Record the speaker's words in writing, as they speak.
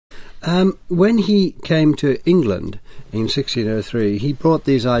When he came to England in 1603, he brought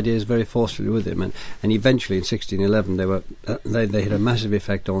these ideas very forcefully with him, and eventually in 1611 they had a massive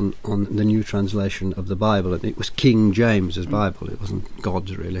effect on the new translation of the Bible, and it was King James's Bible. It wasn't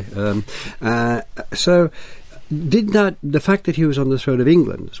God's, really. So the fact that he was on the throne of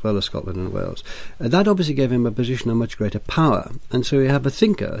England as well as Scotland and Wales, that obviously gave him a position of much greater power, and so you have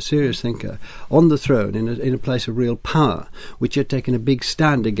a serious thinker on the throne in a place of real power, which had taken a big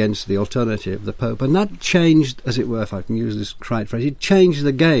stand against the alternative, the Pope, and that changed, as it were, if I can use this right phrase, it changed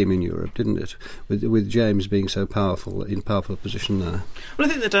the game in Europe, didn't it, with James being so powerful position there. Well, I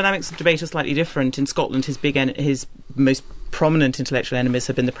think the dynamics of debate are slightly different. In Scotland, his most prominent intellectual enemies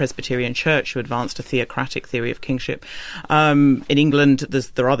have been the Presbyterian Church, who advanced a theocratic theory of kingship. In England,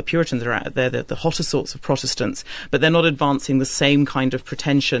 there are the Puritans that are out there, the hotter sorts of Protestants, but they're not advancing the same kind of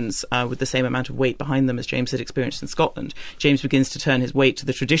pretensions with the same amount of weight behind them as James had experienced in Scotland. James begins to turn his weight to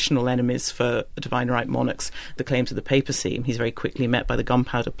the traditional enemies for divine right monarchs, the claims of the papacy. He's very quickly met by the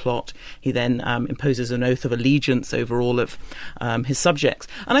Gunpowder Plot. He then imposes an oath of allegiance over all of his subjects.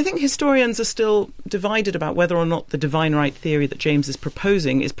 And I think historians are still divided about whether or not the divine right theory that James is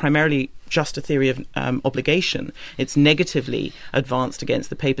proposing is primarily just a theory of obligation. It's negatively advanced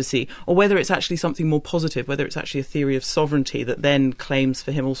against the papacy, or whether it's actually something more positive, whether it's actually a theory of sovereignty that then claims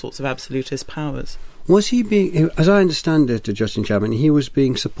for him all sorts of absolutist powers. Was he being, as I understand it, Justin Chapman, he was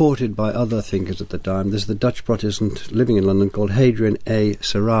being supported by other thinkers at the time. There's the Dutch Protestant living in London called Hadrian A.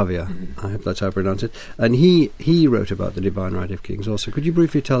 Saravia. I hope that's how I pronounce it. And he wrote about the divine right of kings also. Could you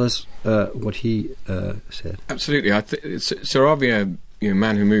briefly tell us what he said? Absolutely. Saravia, a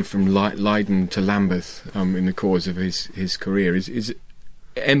man who moved from Leiden to Lambeth in the course of his career, is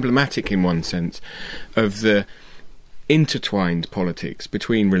emblematic in one sense of the intertwined politics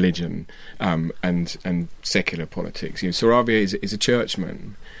between religion and secular politics. Saravia is a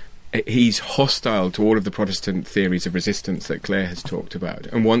churchman. He's hostile to all of the Protestant theories of resistance that Claire has talked about,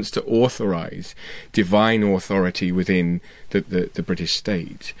 and wants to authorise divine authority within the British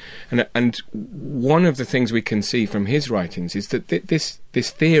state. And one of the things we can see from his writings is that this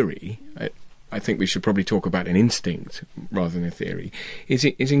theory, I think we should probably talk about an instinct rather than a theory, is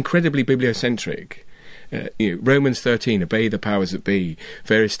incredibly bibliocentric. Romans 13, obey the powers that be,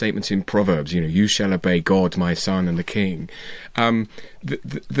 various statements in Proverbs, you shall obey God, my son, and the king.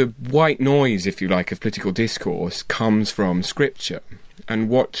 The white noise, if you like, of political discourse comes from Scripture. And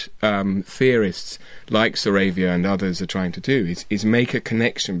what theorists like Saravia and others are trying to do is make a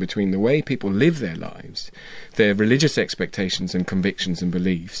connection between the way people live their lives, their religious expectations and convictions and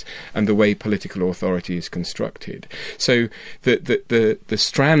beliefs, and the way political authority is constructed. So the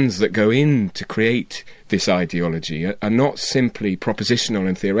strands that go in to create this ideology are not simply propositional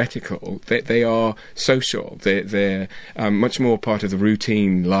and theoretical. They are social. They're much more part of the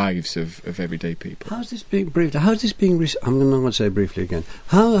routine lives of everyday people. How's this being briefed? How's this being? I'm not going to say briefly again.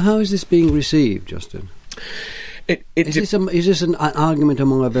 How is this being received, Justin? Is this an argument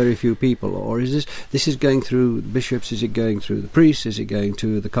among a very few people, or is this is going through bishops? Is it going through the priests? Is it going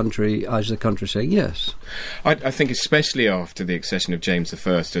to the country? Is the country saying yes? I think especially after the accession of James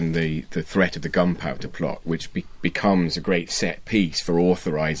I and the threat of the Gunpowder Plot, which becomes a great set piece for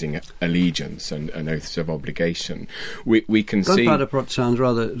authorising allegiance and oaths of obligation, we can see... Gunpowder Plot sounds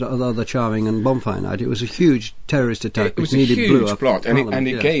rather charming and bonfire night. It was a huge terrorist attack. It was a huge plot, and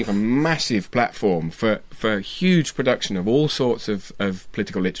it gave a massive platform for huge production of all sorts of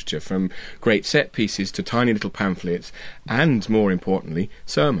political literature, from great set pieces to tiny little pamphlets, and more importantly,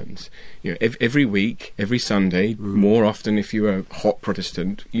 sermons. Every week, every Sunday, more often if you were a hot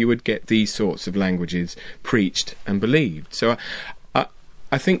Protestant, you would get these sorts of languages preached and believed. So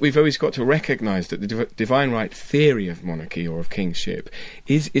I think we've always got to recognise that the divine right theory of monarchy or of kingship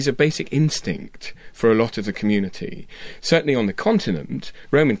is a basic instinct for a lot of the community. Certainly on the continent,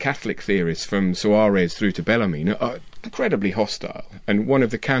 Roman Catholic theorists from Suarez through to Bellarmine are incredibly hostile. And one of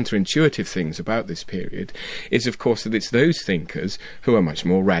the counterintuitive things about this period is, of course, that it's those thinkers who are much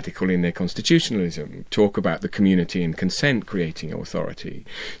more radical in their constitutionalism, talk about the community and consent creating authority.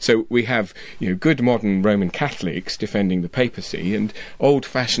 So we have, good modern Roman Catholics defending the papacy and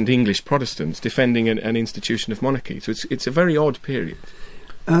old-fashioned English Protestants defending an institution of monarchy. So it's a very odd period.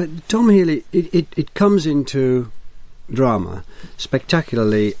 Tom Healy, it comes into drama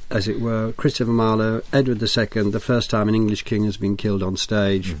spectacularly, as it were. Christopher Marlowe, Edward II, the first time an English king has been killed on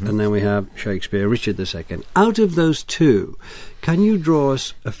stage, and then we have Shakespeare, Richard II. Out of those two, can you draw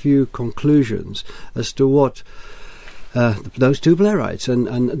us a few conclusions as to what those two playwrights and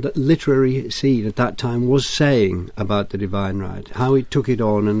the literary scene at that time was saying about the divine right, how it took it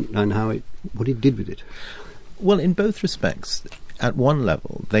on and what it did with it? Well, in both respects, at one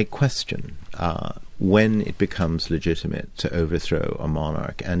level, they question when it becomes legitimate to overthrow a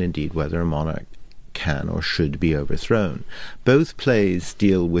monarch, and indeed whether a monarch can or should be overthrown. Both plays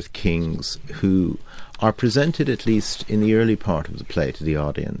deal with kings who are presented, at least in the early part of the play to the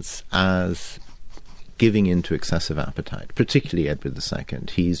audience, as giving in to excessive appetite, particularly Edward II.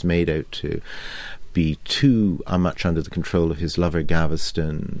 He's made out to be too much under the control of his lover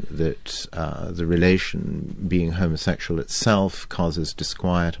Gaveston, that the relation, being homosexual itself, causes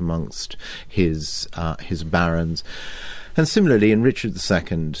disquiet amongst his barons. And similarly, in Richard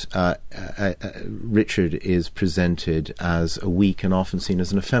II, Richard is presented as a weak and often seen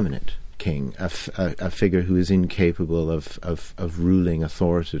as an effeminate king, a figure who is incapable of ruling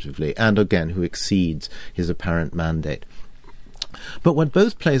authoritatively, and again, who exceeds his apparent mandate. But what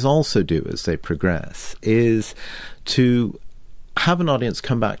both plays also do as they progress is to have an audience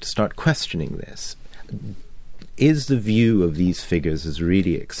come back to start questioning this. Is the view of these figures as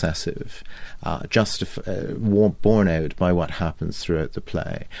really excessive, borne out by what happens throughout the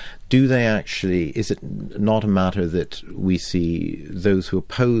play? Do they actually, is it not a matter that we see those who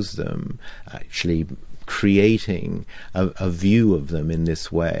oppose them actually creating a view of them in this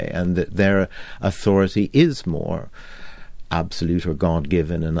way, and that their authority is more absolute or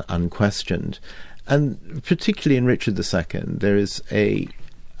God-given and unquestioned? And particularly in Richard II, there is a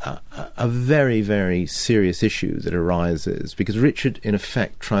very, very serious issue that arises because Richard, in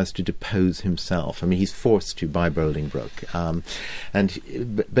effect, tries to depose himself. I mean, he's forced to by Bolingbroke,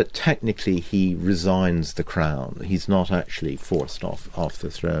 but technically he resigns the crown. He's not actually forced off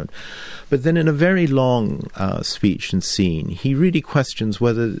the throne. But then in a very long speech and scene, he really questions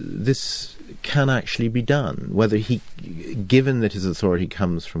whether this can actually be done, whether he, given that his authority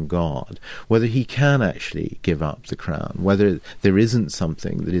comes from God, whether he can actually give up the crown, whether there isn't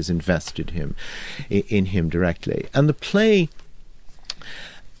something that is invested in him directly. And the play,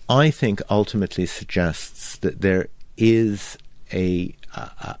 I think, ultimately suggests that there is a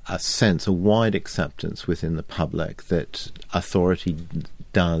sense, a wide acceptance within the public that authority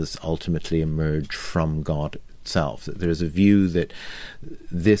does ultimately emerge from God itself, that there is a view that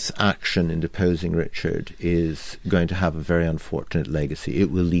this action in deposing Richard is going to have a very unfortunate legacy. It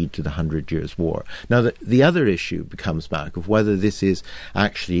will lead to the 100 Years' War. Now, the other issue becomes back of whether this is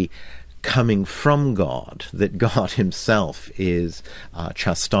actually coming from God, that God himself is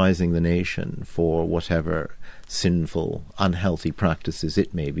chastising the nation for whatever sinful, unhealthy practices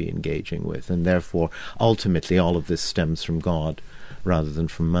it may be engaging with, and therefore ultimately all of this stems from God rather than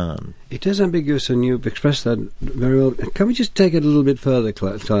from man. It is ambiguous, and you've expressed that very well. Can we just take it a little bit further,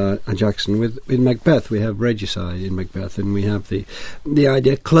 Jackson? With Macbeth, we have regicide in Macbeth, and we have the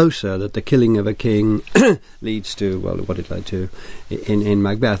idea closer that the killing of a king leads to, well, what it led to in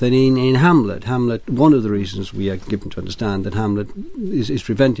Macbeth. And in Hamlet, one of the reasons we are given to understand that Hamlet is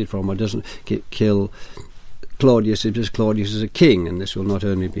prevented from or doesn't kill Claudius is because Claudius is a king, and this will not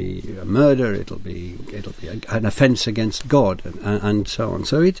only be a murder, it'll be an offence against God, and so on.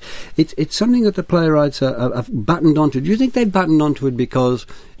 So it's something that the playwrights have battened onto. Do you think they battened onto it because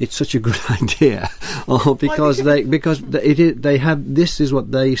it's such a good idea, or because they have, this is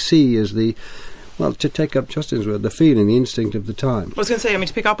what they see as the, well, to take up Justin's word, the feeling, the instinct of the time? I was going to say,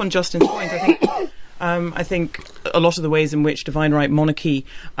 to pick up on Justin's point, I think a lot of the ways in which divine right monarchy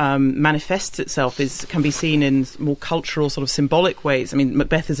manifests itself can be seen in more cultural, sort of symbolic ways. I mean,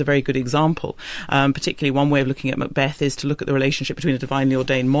 Macbeth is a very good example. Particularly one way of looking at Macbeth is to look at the relationship between a divinely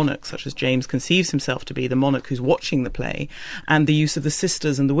ordained monarch, such as James conceives himself to be, the monarch who's watching the play, and the use of the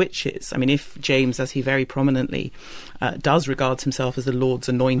sisters and the witches. I mean, if James, as he very prominently does, regards himself as the Lord's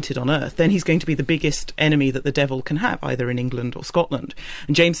anointed on earth, then he's going to be the biggest enemy that the devil can have, either in England or Scotland.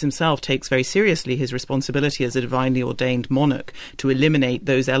 And James himself takes very seriously his responsibility as a divinely ordained monarch to eliminate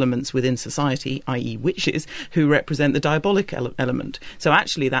those elements within society, i.e. witches, who represent the diabolic element. So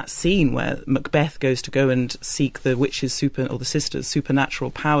actually that scene where Macbeth goes to go and seek the witches' or the sisters'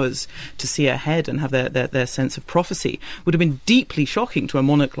 supernatural powers to see ahead and have their sense of prophecy would have been deeply shocking to a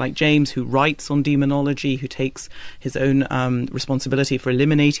monarch like James, who writes on demonology, who takes his own responsibility for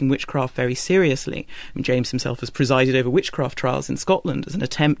eliminating witchcraft very seriously. And James himself has presided over witchcraft trials in Scotland as an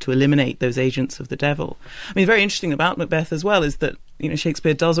attempt to eliminate those agents of the devil. I mean, very interesting about Macbeth as well is that,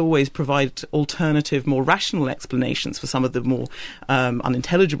 Shakespeare does always provide alternative, more rational explanations for some of the more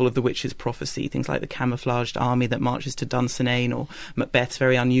unintelligible of the witches' prophecy, things like the camouflaged army that marches to Dunsinane, or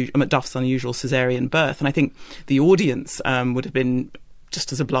Macduff's unusual Caesarean birth. And I think the audience would have been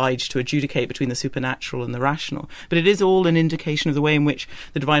just as obliged to adjudicate between the supernatural and the rational. But it is all an indication of the way in which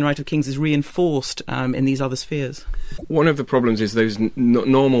the divine right of kings is reinforced in these other spheres. One of the problems is those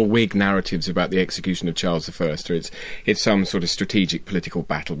normal Whig narratives about the execution of Charles I, or it's some sort of strategic political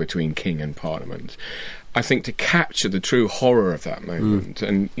battle between king and parliament. I think to capture the true horror of that moment,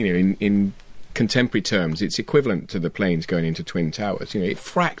 and in contemporary terms, it's equivalent to the planes going into Twin Towers. It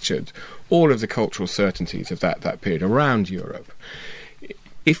fractured all of the cultural certainties of that period around Europe.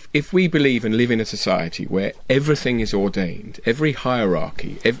 If we believe and live in a society where everything is ordained, every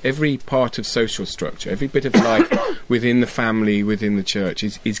hierarchy, every part of social structure, every bit of life within the family, within the church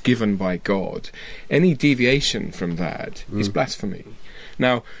is given by God, any deviation from that is blasphemy.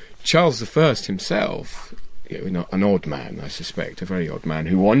 Now, Charles I himself, an odd man, I suspect, a very odd man,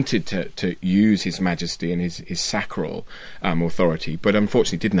 who wanted to use his majesty and his sacral authority, but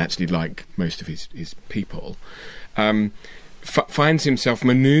unfortunately didn't actually like most of his people, finds himself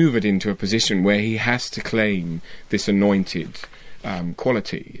manoeuvred into a position where he has to claim this anointed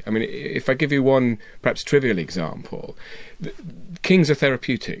quality. I mean, if I give you one perhaps trivial example, kings are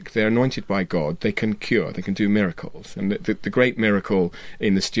therapeutic. They're anointed by God. They can cure. They can do miracles. And the great miracle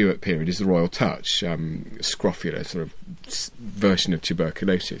in the Stuart period is the royal touch, scrofula, sort of version of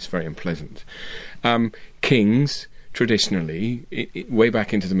tuberculosis, very unpleasant. Kings, traditionally, way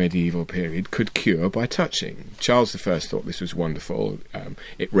back into the medieval period, could cure by touching. Charles I thought this was wonderful.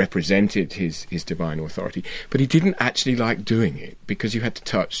 It represented his divine authority, but he didn't actually like doing it because you had to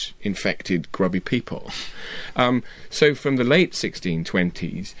touch infected, grubby people. So from the late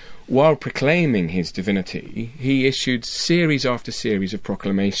 1620s, while proclaiming his divinity, he issued series after series of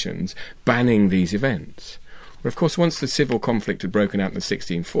proclamations banning these events. But of course, once the civil conflict had broken out in the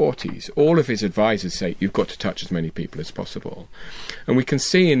 1640s, all of his advisors say, you've got to touch as many people as possible. And we can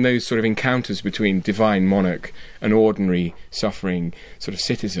see in those sort of encounters between divine monarch and ordinary suffering sort of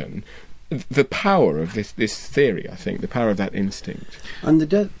citizen, the power of this theory, I think, the power of that instinct. And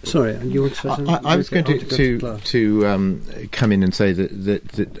sorry, you want to say something? I was going to come in and say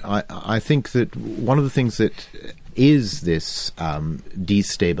that I think that one of the things that is this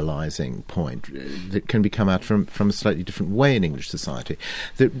destabilizing point that can be come out from a slightly different way in English society.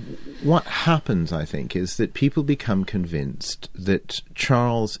 That what happens, I think, is that people become convinced that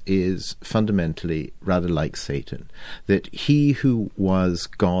Charles is fundamentally rather like Satan, that he who was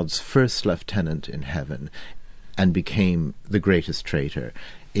God's first lieutenant in heaven and became the greatest traitor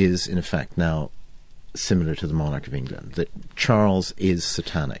is, in effect, now similar to the monarch of England, that Charles is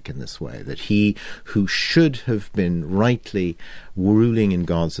satanic in this way, that he who should have been rightly ruling in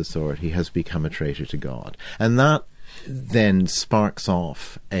God's authority has become a traitor to God. And that then sparks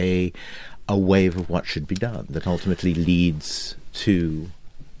off a wave of what should be done that ultimately leads to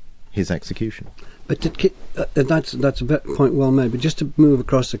his execution. But that's a point well made. But just to move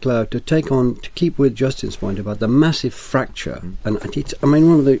across the cloud, to keep with Justin's point about the massive fracture, and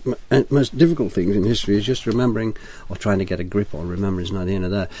one of the most difficult things in history is just remembering, or trying to get a grip on. Remembrance, not the end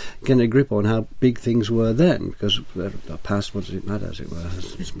of that. Getting a grip on how big things were then, because the past, what does it matter, as it were,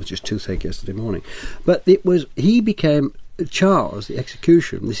 as much as toothache yesterday morning. But he became Charles, the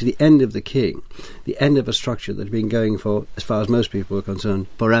execution. This is the end of the king, the end of a structure that had been going for, as far as most people were concerned,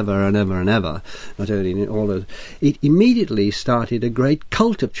 forever and ever and ever. Not only in all of it, immediately started a great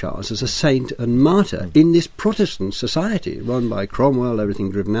cult of Charles as a saint and martyr in this Protestant society run by Cromwell,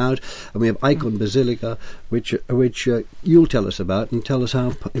 everything driven out, and we have Icon Basilica, which you'll tell us about and tell us how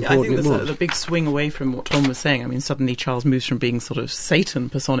important I think it was. The big swing away from what Tom was saying. I mean, suddenly Charles moves from being sort of Satan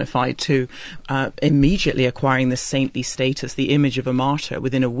personified to immediately acquiring this saintly status, the image of a martyr.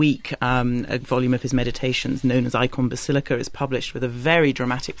 Within a week, a volume of his meditations known as Icon Basilica is published with a very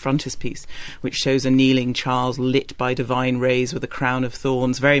dramatic frontispiece which shows a kneeling Charles lit by divine rays with a crown of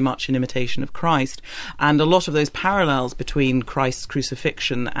thorns, very much in imitation of Christ. And a lot of those parallels between Christ's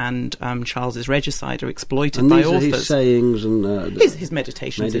crucifixion and Charles's regicide are exploited by authors. And these are his sayings and his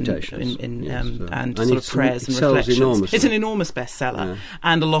meditations. And sort of prayers and reflections. Enormously. It's an enormous bestseller. Yeah.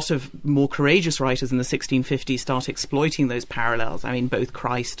 And a lot of more courageous writers in the 1650s start exploiting those parallels. I mean, both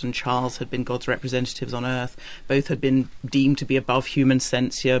Christ and Charles had been God's representatives on earth. Both had been deemed to be above human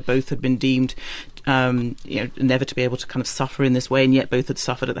censure. Both had been deemed never to be able to kind of suffer in this way, and yet both had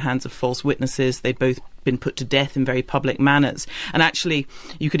suffered at the hands of false witnesses. They'd both been put to death in very public manners. And actually,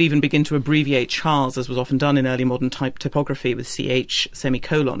 you could even begin to abbreviate Charles, as was often done in early modern typography, with CH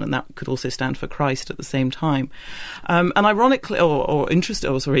semicolon, and that could also stand for Christ at the same time. And ironically, or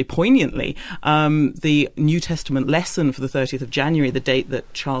poignantly, the New Testament lesson for the 30th of January, the date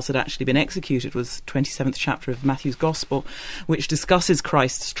that Charles had actually been executed, was 27th chapter of Matthew's Gospel, which discusses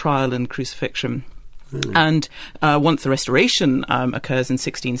Christ's trial and crucifixion. Really? And once the Restoration occurs in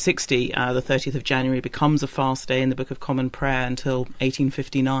 1660, the 30th of January becomes a fast day in the Book of Common Prayer until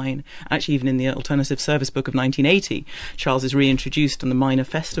 1859. Actually, even in the Alternative Service Book of 1980, Charles is reintroduced on the minor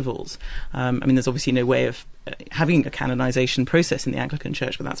festivals. I mean, there's obviously no way of having a canonisation process in the Anglican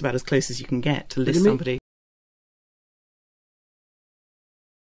Church, but that's about as close as you can get to list somebody.